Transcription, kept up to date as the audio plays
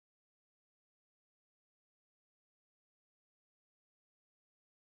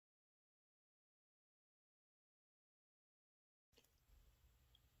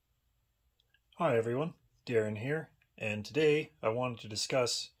Hi everyone, Darren here, and today I wanted to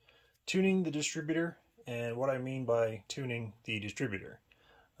discuss tuning the distributor and what I mean by tuning the distributor.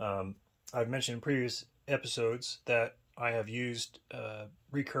 I've mentioned in previous episodes that I have used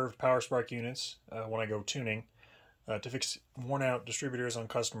recurved power spark units when I go tuning to fix worn out distributors on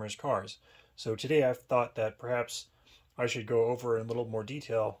customers' cars. So today I've thought that perhaps I should go over in a little more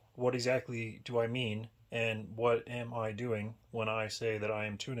detail what exactly do I mean and what am I doing when I say that I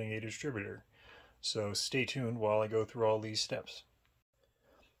am tuning a distributor. So stay tuned while I go through all these steps.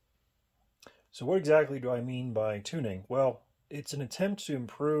 So what exactly do I mean by tuning? Well, it's an attempt to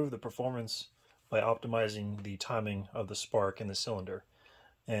improve the performance by optimizing the timing of the spark in the cylinder.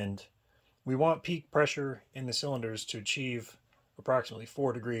 And we want peak pressure in the cylinders to achieve approximately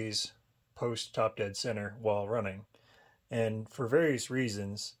 4 degrees post top dead center while running. And for various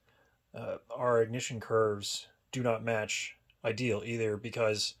reasons, our ignition curves do not match ideal, either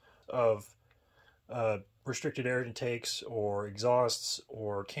because of restricted air intakes or exhausts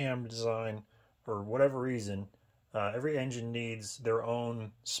or cam design or whatever reason. Every engine needs their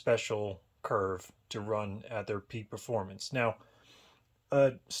own special curve to run at their peak performance. Now,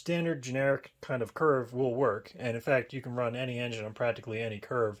 a standard generic kind of curve will work, and in fact you can run any engine on practically any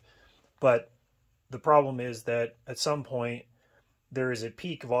curve, but the problem is that at some point there is a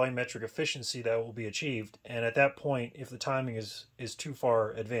peak volumetric efficiency that will be achieved, and at that point, if the timing is too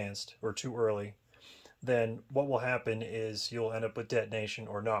far advanced or too early, then what will happen is you'll end up with detonation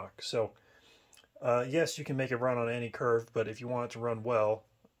or knock. So yes, you can make it run on any curve, but if you want it to run well,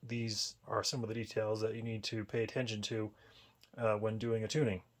 these are some of the details that you need to pay attention to when doing a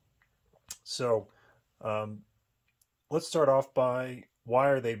tuning. So let's start off by why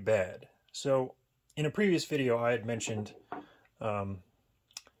are they bad? So in a previous video I had mentioned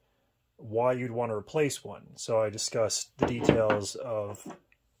why you'd want to replace one. So I discussed the details of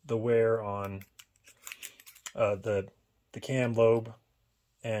the wear on the cam lobe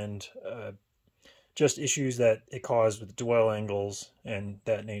and just issues that it caused with dwell angles and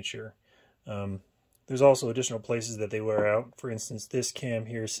that nature. There's also additional places that they wear out. For instance, this cam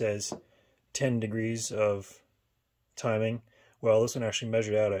here says 10 degrees of timing. Well, this one actually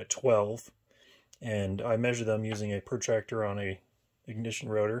measured out at 12, and I measured them using a protractor on a ignition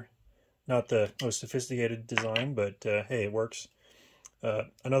rotor. Not the most sophisticated design, but hey, it works.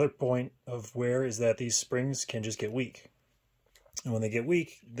 Another point of wear is that these springs can just get weak. And when they get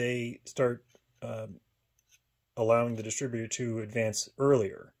weak, they start allowing the distributor to advance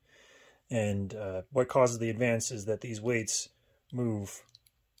earlier. And what causes the advance is that these weights move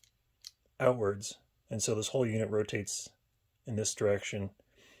outwards, and so this whole unit rotates in this direction,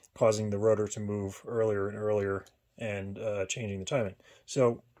 causing the rotor to move earlier and earlier and changing the timing.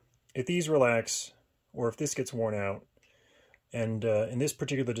 So if these relax, or if this gets worn out, and in this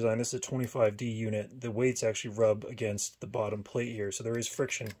particular design, this is a 25D unit, the weights actually rub against the bottom plate here, so there is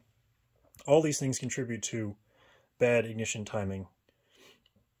friction. All these things contribute to bad ignition timing.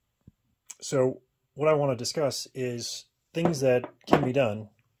 So what I want to discuss is things that can be done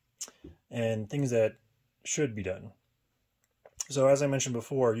and things that should be done. So as I mentioned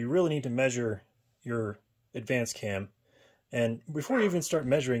before, you really need to measure your advance cam, and before you even start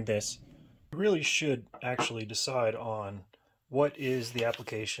measuring this, you really should actually decide on what is the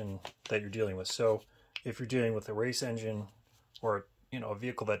application that you're dealing with. So if you're dealing with a race engine or a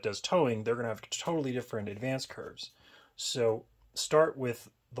vehicle that does towing, they're going to have totally different advance curves. So start with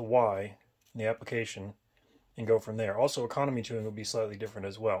the why in the application and go from there. Also, economy tuning will be slightly different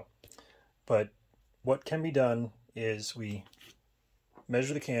as well. But what can be done is we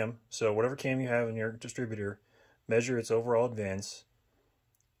measure the cam. So whatever cam you have in your distributor, measure its overall advance.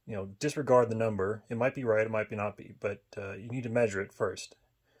 Disregard the number. It might be right, it might not be, but you need to measure it first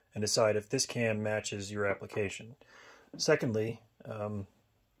and decide if this cam matches your application. Secondly,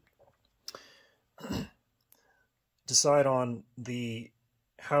 decide on the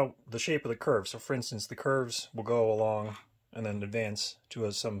shape of the curve. So for instance, the curves will go along and then advance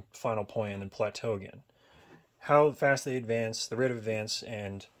to some final point and then plateau again. How fast they advance, the rate of advance,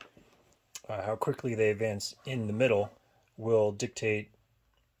 and how quickly they advance in the middle will dictate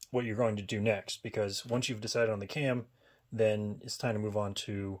what you're going to do next, because once you've decided on the cam, then it's time to move on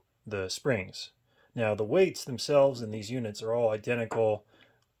to the springs. Now, the weights themselves in these units are all identical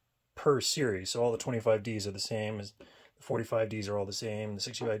per series, so all the 25Ds are the same, as the 45Ds are all the same, the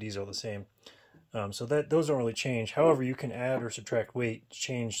 65Ds are all the same. So those don't really change. However, you can add or subtract weight to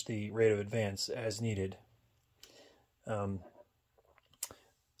change the rate of advance as needed.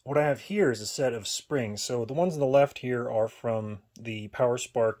 What I have here is a set of springs. So the ones on the left here are from the Power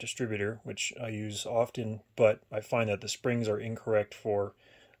Spark distributor, which I use often, but I find that the springs are incorrect for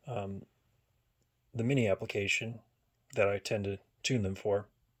the mini application that I tend to tune them for.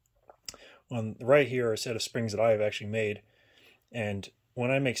 On the right here are a set of springs that I have actually made, and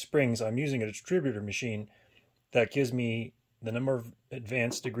when I make springs, I'm using a distributor machine that gives me the number of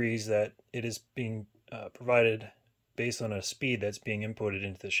advanced degrees that it is being provided based on a speed that's being inputted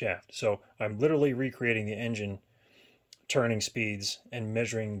into the shaft. So I'm literally recreating the engine turning speeds and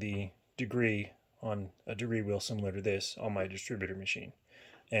measuring the degree on a degree wheel similar to this on my distributor machine.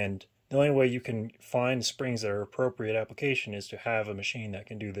 And the only way you can find springs that are appropriate application is to have a machine that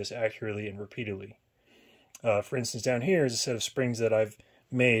can do this accurately and repeatedly. For instance, down here is a set of springs that I've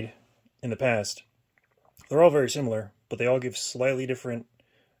made in the past. They're all very similar, but they all give slightly different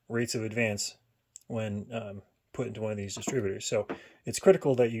rates of advance when put into one of these distributors. So it's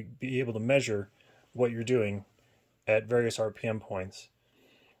critical that you be able to measure what you're doing at various RPM points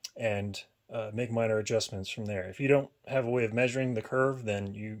and make minor adjustments from there. If you don't have a way of measuring the curve,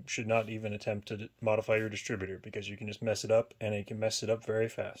 then you should not even attempt to modify your distributor, because you can just mess it up, and it can mess it up very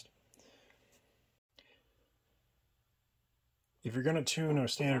fast. If you're going to tune a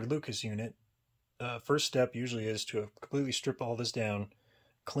standard Lucas unit, first step usually is to completely strip all this down,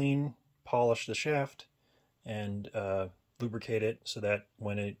 clean, polish the shaft, and lubricate it so that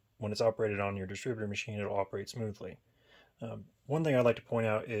when it's operated on your distributor machine, it'll operate smoothly. One thing I'd like to point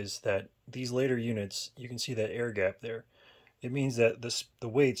out is that these later units, you can see that air gap there. It means that the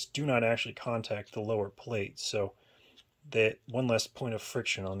weights do not actually contact the lower plates, so that one less point of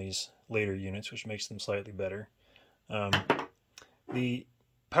friction on these later units, which makes them slightly better. The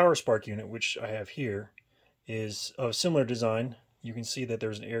power spark unit, which I have here, is of similar design. You can see that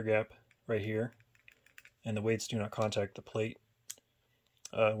there's an air gap right here, and the weights do not contact the plate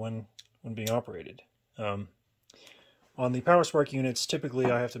when being operated. On the power spark units,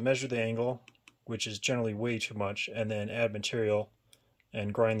 typically I have to measure the angle, which is generally way too much, and then add material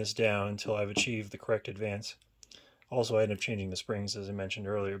and grind this down until I've achieved the correct advance. Also, I end up changing the springs, as I mentioned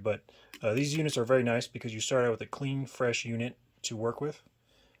earlier, but these units are very nice because you start out with a clean, fresh unit to work with.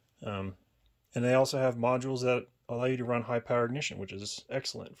 And they also have modules that allow you to run high power ignition, which is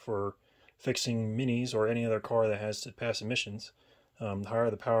excellent for fixing minis or any other car that has to pass emissions. The higher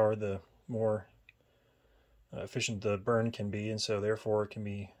the power, the more efficient the burn can be, and so therefore it can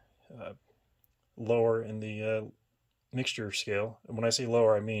be lower in the mixture scale. And when I say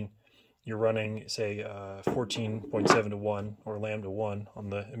lower, I mean you're running, say, 14.7 to 1 or lambda 1 on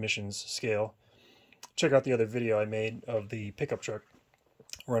the emissions scale. Check out the other video I made of the pickup truck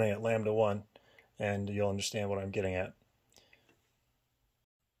running at lambda 1, and you'll understand what I'm getting at.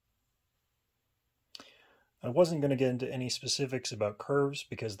 I wasn't going to get into any specifics about curves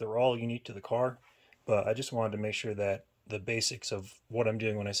because they're all unique to the car, but I just wanted to make sure that the basics of what I'm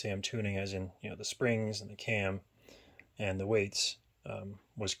doing when I say I'm tuning, as in, you know, the springs and the cam and the weights,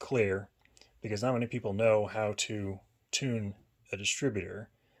 was clear, because not many people know how to tune a distributor,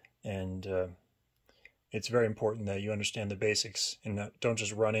 and it's very important that you understand the basics and don't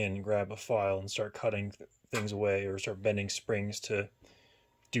just run in and grab a file and start cutting things away or start bending springs to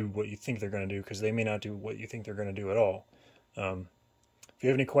do what you think they're going to do, because they may not do what you think they're going to do at all. If you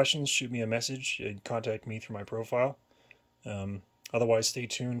have any questions, shoot me a message and contact me through my profile. Otherwise, stay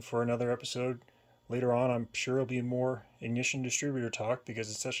tuned for another episode. Later on, I'm sure there'll be more ignition distributor talk, because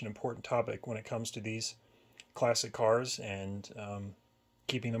it's such an important topic when it comes to these classic cars and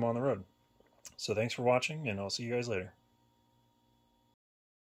keeping them on the road. So thanks for watching, and I'll see you guys later.